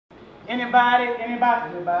Anybody listening?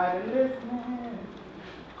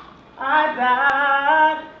 I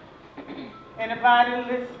died. Anybody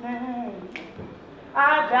listening?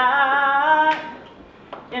 I died.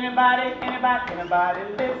 Anybody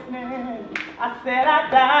listening? I said I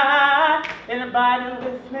died. Anybody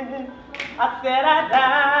listening? I said I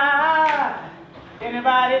died.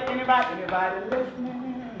 Anybody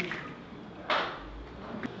listening?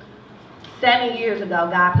 7 years ago,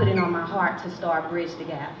 God put it on my heart to start Bridge the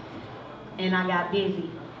Gap. And I got busy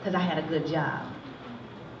because I had a good job.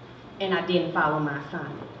 And I didn't follow my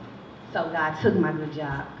assignment. So God took my good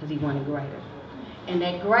job because he wanted greater. And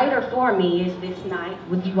that greater for me is this night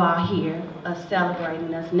with you all here, us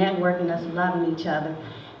celebrating, us networking, us loving each other.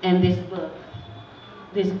 And this book.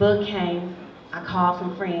 This book came, I called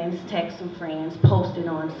some friends, texted some friends, posted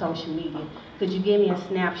on social media. Could you give me a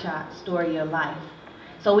snapshot story of your life?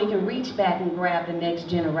 So we can reach back and grab the next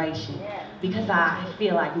generation. Because I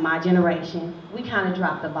feel like my generation, we kind of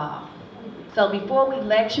dropped the ball. So before we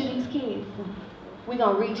lecture these kids, we're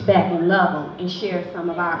going to reach back and love them and share some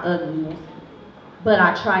of our ugliness, but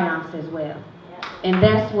our triumphs as well. And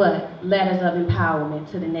that's what Letters of Empowerment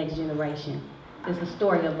to the next generation. It's a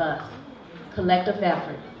story of us, collective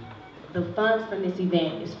effort. The funds from this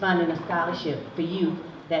event is funding a scholarship for youth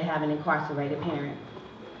that have an incarcerated parent.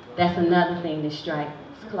 That's another thing that strikes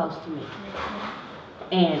close to me.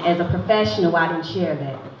 And as a professional, I didn't share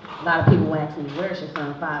that. A lot of people will ask me, where's your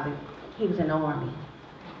son, father? He was in the Army,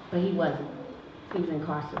 but he wasn't. He was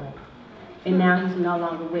incarcerated. And now he's no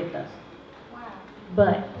longer with us.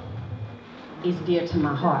 But it's dear to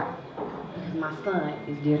my heart, because my son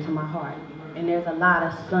is dear to my heart. And there's a lot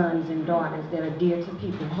of sons and daughters that are dear to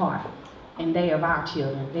people's heart. And they are our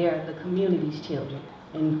children. They are the community's children.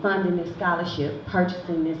 And funding this scholarship,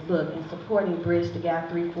 purchasing this book, and supporting Bridge the Gap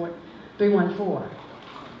 314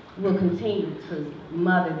 will continue to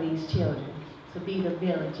mother these children, to be the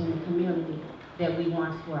village and the community that we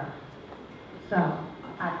once were. So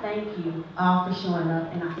I thank you all for showing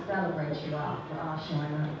up, and I celebrate you all for all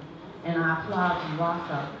showing up. And I applaud you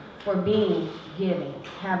also for being giving,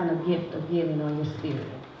 having a gift of giving on your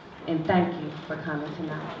spirit. And thank you for coming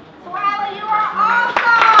tonight. Riley, you are awesome!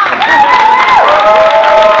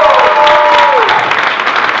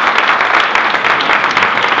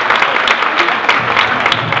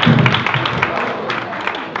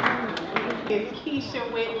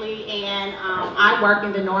 I work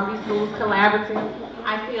in the Normandy Schools Collaborative.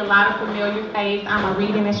 I see a lot of familiar faces. I'm a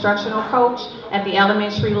reading instructional coach at the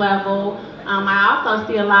elementary level. I also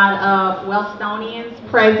see a lot of Wellstonians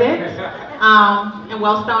present. And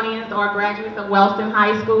Wellstonians are graduates of Wellston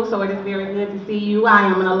High School, so it is very good to see you. I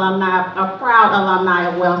am an alumni, a proud alumni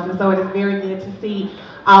of Wellston, so it is very good to see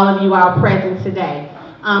all of you all present today.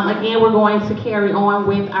 Again, we're going to carry on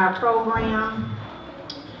with our program.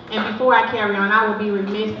 And before I carry on, I would be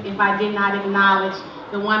remiss if I did not acknowledge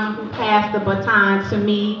the woman who passed the baton to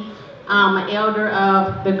me, an elder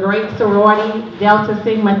of the great sorority, Delta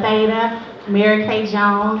Sigma Theta. Mary Kay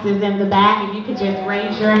Jones is in the back. If you could just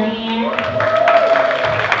raise your hand.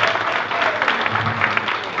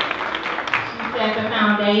 She set the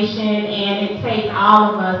foundation, and it takes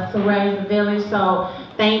all of us to raise the village. So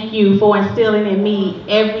thank you for instilling in me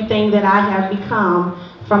everything that I have become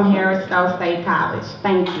from Harris Stowe State College.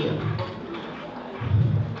 Thank you.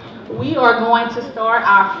 We are going to start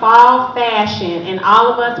our fall fashion, and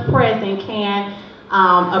all of us present can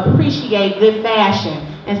appreciate good fashion.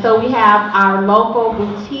 And so we have our local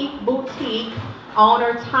boutique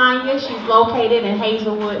owner, Tanya. She's located in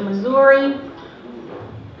Hazelwood, Missouri.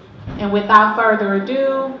 And without further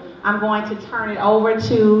ado, I'm going to turn it over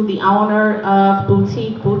to the owner of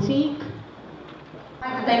Booteek. I'd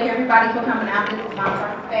like to thank everybody for coming out. This is my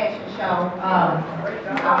first fashion show. We'll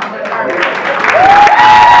be right back.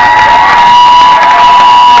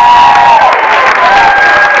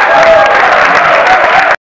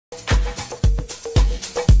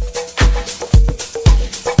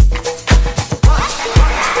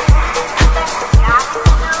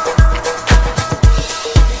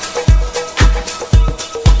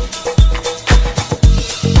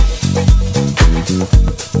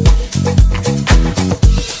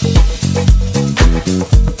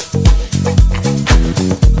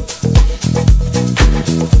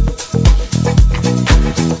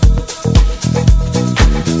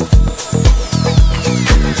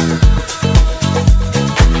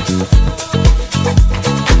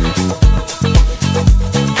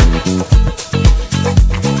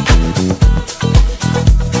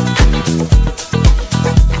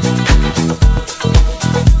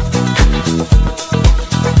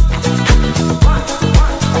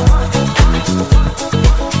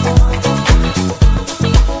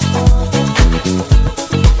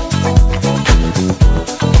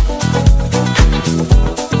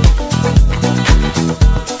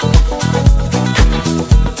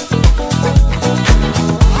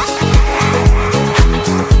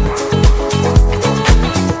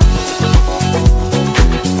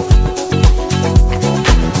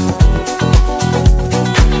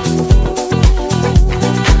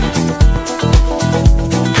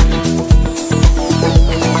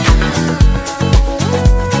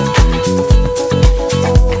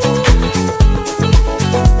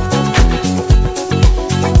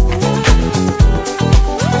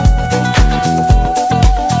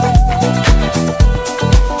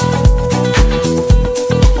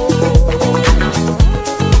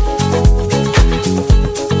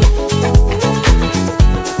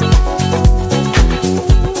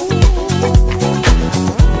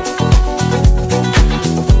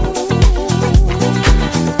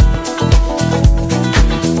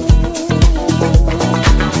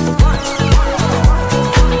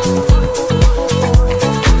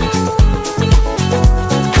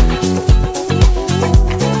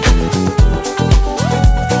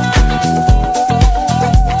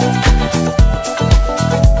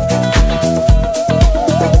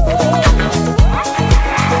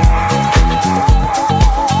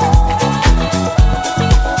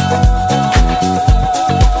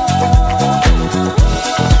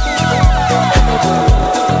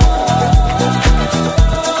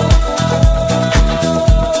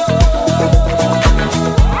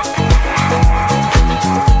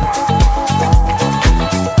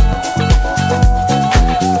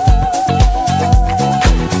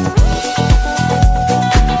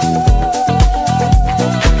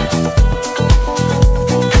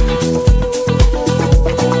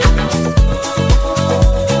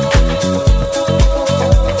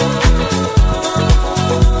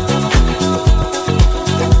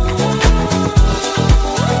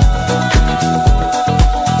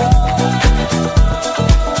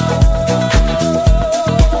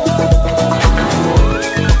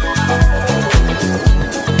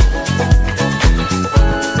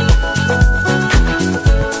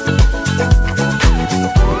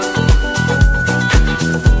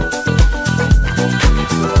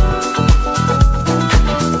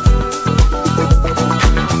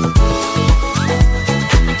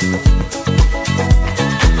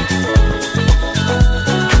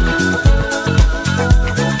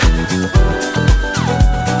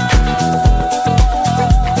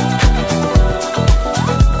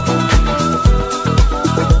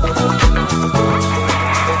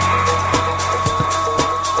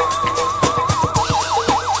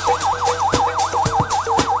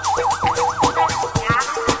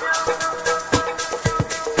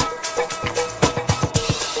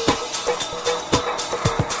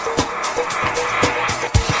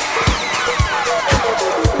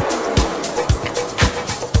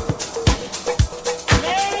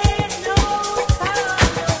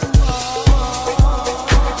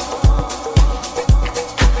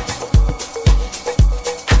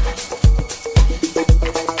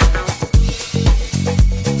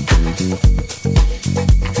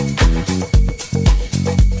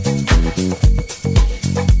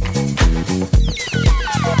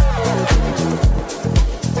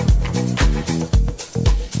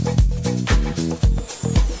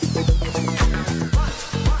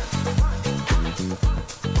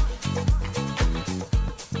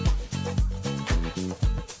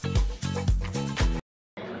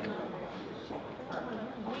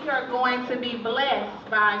 be blessed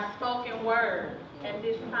by spoken word at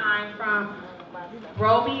this time from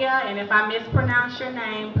Robia, and if I mispronounce your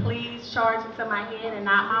name, please charge it to my head and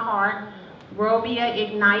not my heart. Robia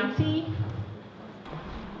Ignite.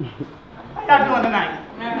 How y'all doing tonight?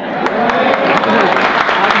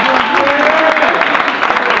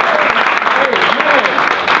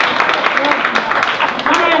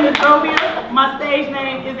 My name is Robia. My stage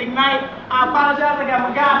name is Ignite. I apologize, I got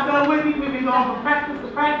my godson with me. We've been going from practice to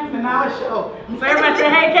practice, and now it's show. So everybody say,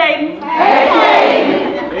 hey, Caden. Hey,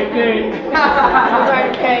 Caden.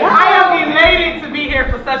 Hey, Caden. I am elated to be here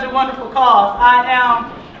for such a wonderful cause. I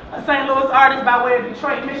am a St. Louis artist by way of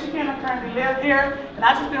Detroit, Michigan. I currently live here, and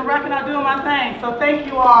I've just been rocking out doing my thing. So thank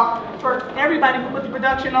you all for everybody who put the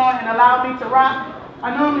production on and allowed me to rock.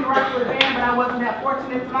 I normally rock with a band, but I wasn't that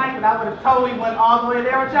fortunate tonight, because I would have totally went all the way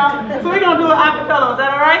there with y'all. So we're going to do an acapella. Is that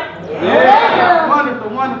all right? Yeah. Wonderful,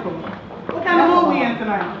 wonderful. What kind of mood we in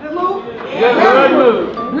tonight? Good mood? Yeah, good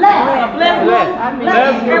mood. Blessed. Blessed mood?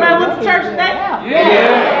 Everybody went to church today?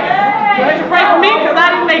 Yeah. Did you pray for me? Because I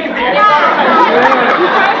didn't make it there.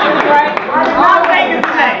 I'll make it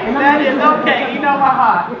today. That is okay. You know my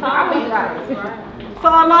heart. So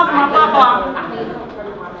I lost my papa.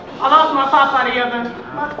 I lost my papa the other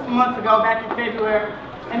about 2 months ago, back in February,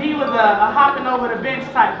 and he was a hopping over the bench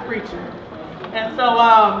type preacher. And so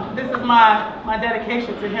this is my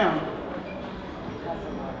dedication to him.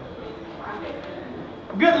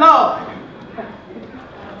 Good Lord,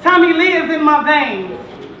 Tommy Lee is in my veins.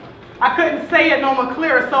 I couldn't say it no more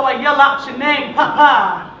clearer, so I yell out your name,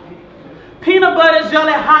 Papa. Peanut butter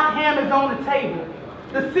jelly, hot ham is on the table.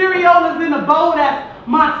 The cereal is in a bowl, that's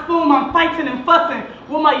my spoon. I'm fighting and fussing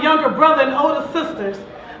with my younger brother and older sisters.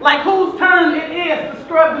 Like whose turn it is to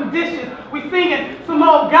scrub them dishes. We singing some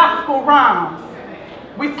old gospel rhymes.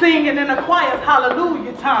 We singing in the choir's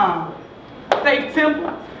hallelujah time. Faith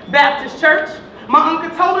Temple, Baptist Church. My Uncle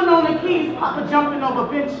Tolan on the keys, Papa jumping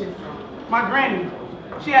over benches. My granny,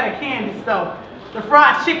 she had a candy store. The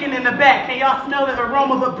fried chicken in the back. Can y'all smell the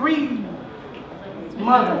aroma of a breeze?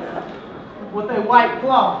 Mothers with a white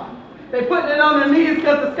cloth. They putting it on their knees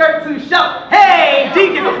because the skirt too short. Hey,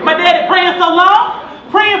 deacon, my daddy praying so long.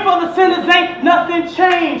 Praying for the sinners, ain't nothing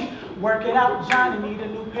changed. Work it out, Johnny need a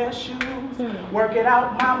new pair of shoes. Work it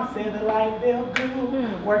out, mama said the light bill due.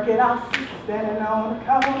 Work it out, sister standing on the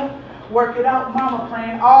corner. Work it out, mama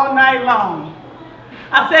praying all night long.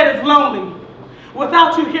 I said it's lonely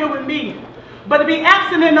without you here with me. But to be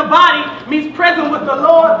absent in the body means present with the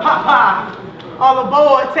Lord, Papa. All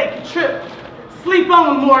aboard, take a trip. Sleep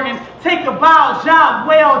on, Morgan. Take a bow, job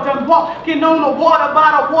well done. Walking on the water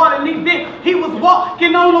by the water knee big. He was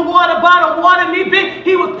walking on the water by the water knee big.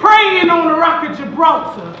 He was praying on the rock of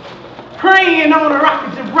Gibraltar. Praying on the rock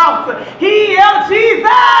of Gibraltar. He yelled,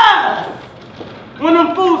 Jesus! When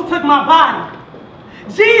them fools took my body.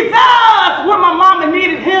 Jesus! When my mama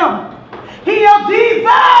needed him. He yelled,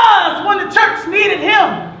 Jesus! When the church needed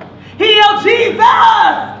him. He yelled,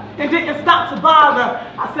 Jesus! And didn't stop to bother.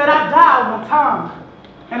 I said, I died one time,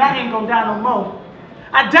 and I ain't gonna die no more.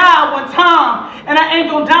 I died one time, and I ain't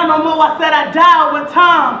gonna die no more. I said, I died one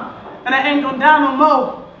time, and I ain't gonna die no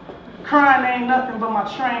more. Crying ain't nothing but my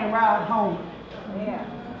train ride home. Yeah.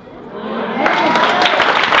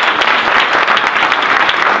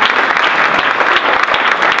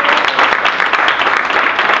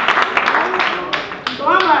 So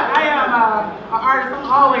I am an artist. I'm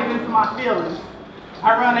always into my feelings.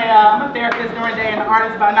 I'm a therapist during the day and an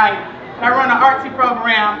artist by night. I run an artsy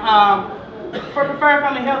program for preferred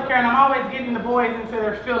family health care, and I'm always getting the boys into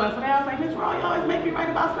their feelings. So they always like, Miss Roy, you always make me write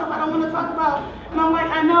about stuff I don't want to talk about. And I'm like,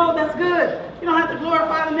 I know, that's good. You don't have to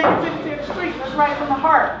glorify the negativity of the street. That's right from the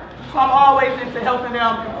heart. So I'm always into helping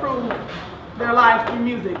them improve their lives through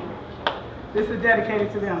music. This is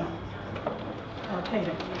dedicated to them. Okay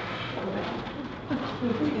then.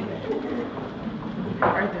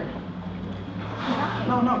 Right there.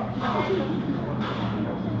 No.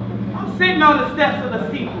 I'm sitting on the steps of the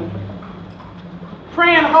steeple,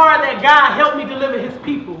 praying hard that God help me deliver his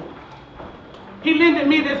people. He lended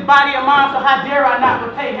me this body of mine, so how dare I not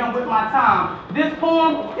repay him with my time. This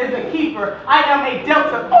poem is a keeper. I am a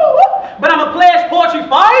Delta, but I'm a pledge poetry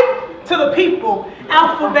fight to the people.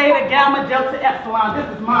 Alpha, Beta, Gamma, Delta, Epsilon.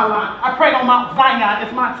 This is my line. I prayed on Mount Zion.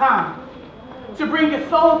 It's my time. To bring your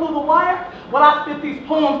soul through the wire, well, I spit these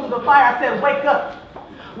poems through the fire. I said, wake up.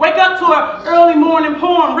 Wake up to an early morning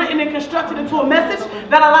poem written and constructed into a message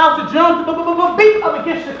that allows the drums to beat up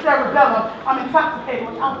against your cerebellum. I'm intoxicated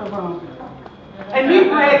without the rum,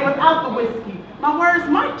 inebriated without the whiskey. My words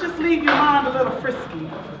might just leave your mind a little frisky.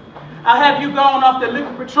 I'll have you going off the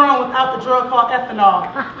liquid Patron without the drug called ethanol.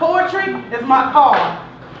 Poetry is my call.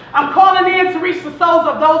 I'm calling in to reach the souls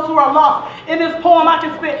of those who are lost. In this poem, I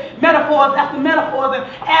can spit metaphors after metaphors and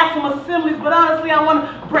add some assemblies, but honestly, I want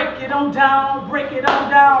to break it on down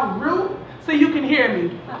root, so you can hear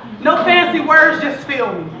me. No fancy words, just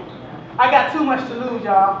feel me. I got too much to lose,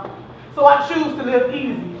 y'all, so I choose to live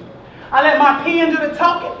easy. I let my pen do the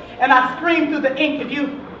talking, and I scream through the ink. If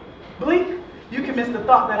you blink, you can miss the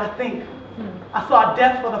thought that I think. I saw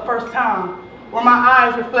death for the first time, where my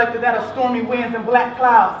eyes reflected that of stormy winds and black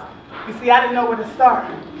clouds. You see, I didn't know where to start,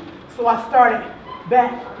 so I started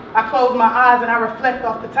back. I closed my eyes and I reflect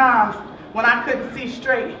off the times when I couldn't see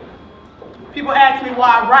straight. People ask me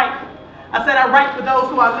why I write. I said I write for those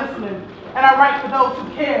who are listening, and I write for those who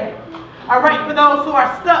care. I write for those who are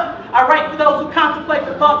stuck. I write for those who contemplate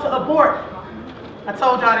the thought to abort. I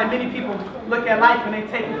told y'all that many people look at life and they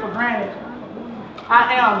take it for granted.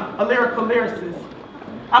 I am a lyrical lyricist.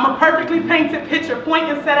 I'm a perfectly painted picture, point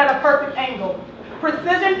and set at a perfect angle.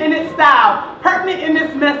 Precision in its style, pertinent in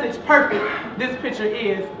this message, perfect. This picture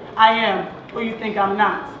is, I am who you think I'm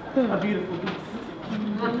not, a beautiful beast.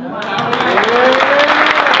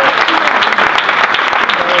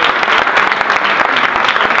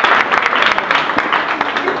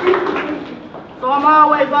 So I'm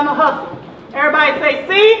always on the hustle. Everybody say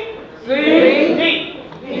C. C. D.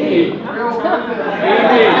 D.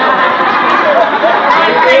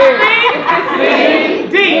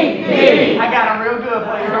 D. I got them real good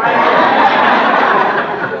for you, right?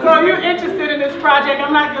 So if you're interested in this project,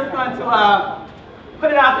 I'm not just going to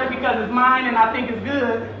put it out there because it's mine and I think it's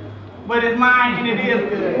good, but it's mine and it is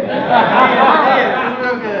good. It's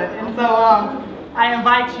real good. And so I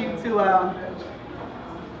invite you to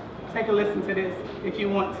take a listen to this if you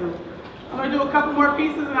want to. I'm going to do a couple more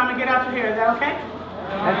pieces and I'm going to get out your hair. Is that okay?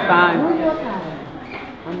 That's fine.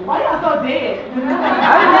 Why y'all so dead?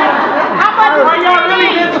 How much are y'all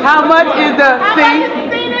really listening? How much is the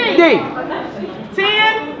CD? $10.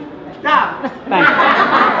 Thank you.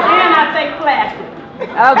 And I take plastic.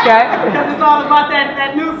 Okay. Because it's all about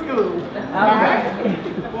that new school. All right.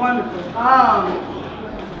 Wonderful.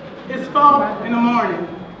 It's 4 in the morning.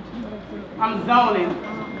 I'm zoning.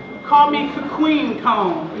 Call me Queen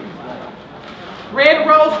Cone. Red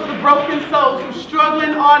rose for the broken souls who's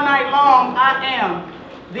struggling all night long. I am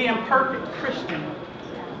the imperfect Christian.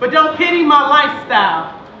 But don't pity my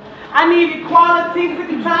lifestyle. I need equality, sick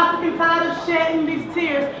and tired of shedding these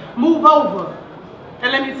tears. Move over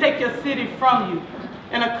and let me take your city from you.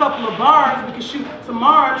 In a couple of bars, we can shoot to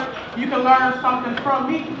Mars. You can learn something from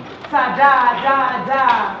me.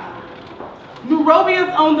 Die. Nurobia's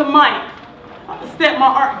on the mic. I have to step my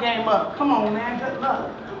art game up. Come on, man, good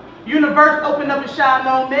luck. Universe open up and shine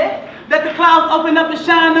on me. Let the clouds open up and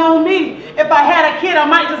shine on me. If I had a kid, I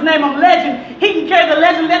might just name him Legend. He can carry the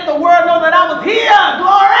legend, let the world know that I was here.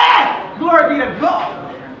 Glory! Glory be to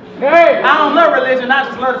God. Hey. I don't love religion, I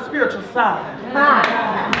just love the spiritual side.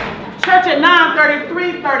 Church at 9:30,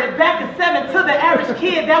 3:30, back at 7 to the average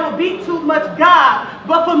kid, that would be too much God.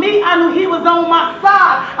 But for me, I knew he was on my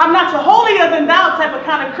side. I'm not your holier than thou type of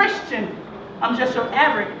kind of Christian. I'm just your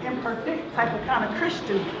average, imperfect type of kind of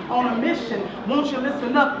Christian on a mission. Won't you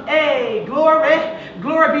listen up? Hey, glory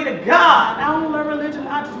be to God. I don't love religion,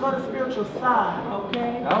 I just love the spiritual side,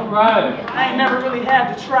 okay? All right. I ain't never really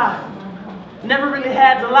had to try. Never really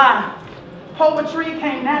had to lie. Poetry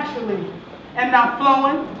came naturally. And now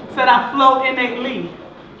flowing, said I flow innately.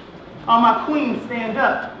 All my queens stand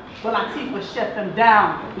up. Well, Latifah shut them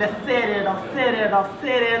down. Let's set it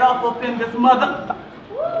off up in this mother.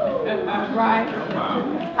 Right.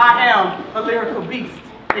 I am a lyrical beast.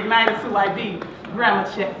 Ignite is who I be. Grammar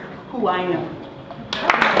check who I am.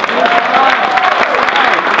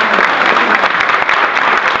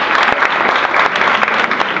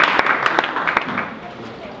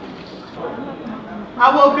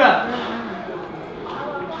 I woke up.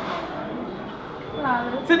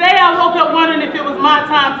 Today I woke up wondering if it was my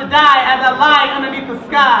time to die as I lie underneath the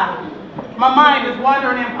sky. My mind is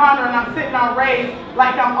wandering and pondering. I'm sitting on rays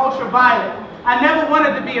like I'm ultraviolet. I never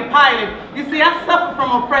wanted to be a pilot. You see, I suffer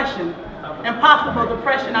from oppression. Impossible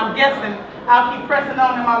depression, I'm guessing. I'll keep pressing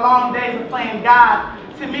on in my long days of playing God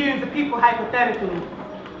to millions of people hypothetically.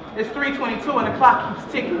 It's 3:22 and the clock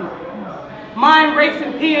keeps ticking. Mind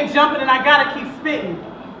racing, pen jumping, and I gotta keep spitting.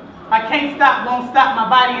 I can't stop, won't stop, my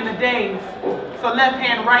body in a daze. So left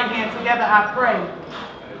hand, right hand, together I pray.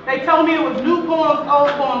 They told me it was new poems, old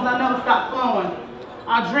poems, I never stopped flowing.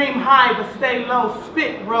 I dream high but stay low,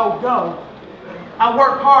 spit, roll, go. I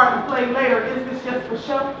work hard and play later, is this just for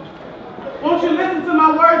show? Won't you listen to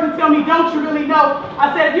my words and tell me, don't you really know?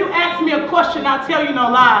 I said, if you ask me a question, I'll tell you no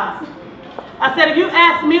lies. I said, if you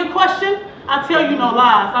ask me a question, I tell you no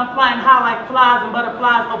lies. I'm flying high like flies and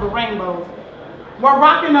butterflies over rainbows. We're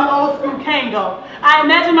rocking the old school Kango. I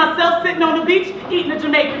imagine myself sitting on the beach eating a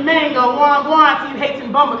Jamaican mango. Warren to you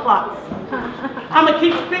hating bumper clocks. I'ma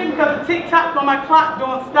keep spitting because the tick-tock on my clock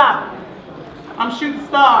don't stop. I'm shooting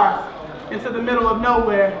stars into the middle of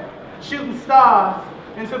nowhere. Shooting stars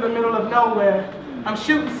into the middle of nowhere. I'm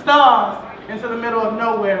shooting stars into the middle of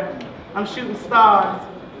nowhere. I'm shooting stars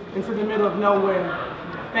into the middle of nowhere.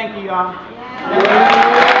 Thank you, y'all.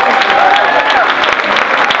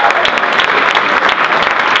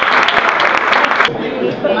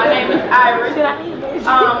 My name is Iris.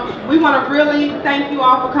 We want to really thank you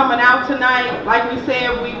all for coming out tonight. Like we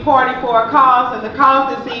said, we party for a cause, and the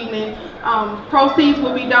cause this evening, proceeds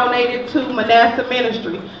will be donated to Manasseh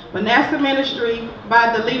Ministry. Manasseh Ministry,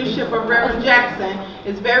 by the leadership of Reverend Jackson,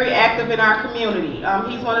 is very active in our community.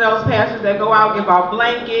 He's one of those pastors that go out, give out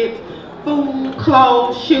blankets, food,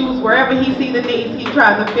 clothes, shoes, wherever he sees the needs, he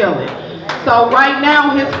tries to fill it. So right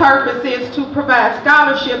now his purpose is to provide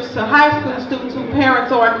scholarships to high school students whose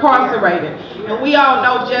parents are incarcerated. And we all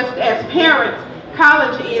know, just as parents,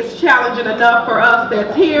 college is challenging enough for us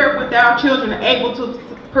that's here with our children able to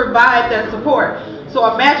provide that support. So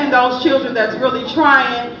imagine those children that's really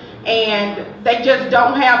trying and they just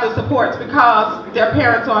don't have the supports because their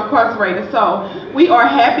parents are incarcerated. So we are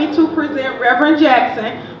happy to present Reverend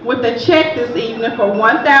Jackson with a check this evening for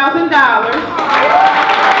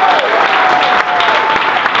 $1,000.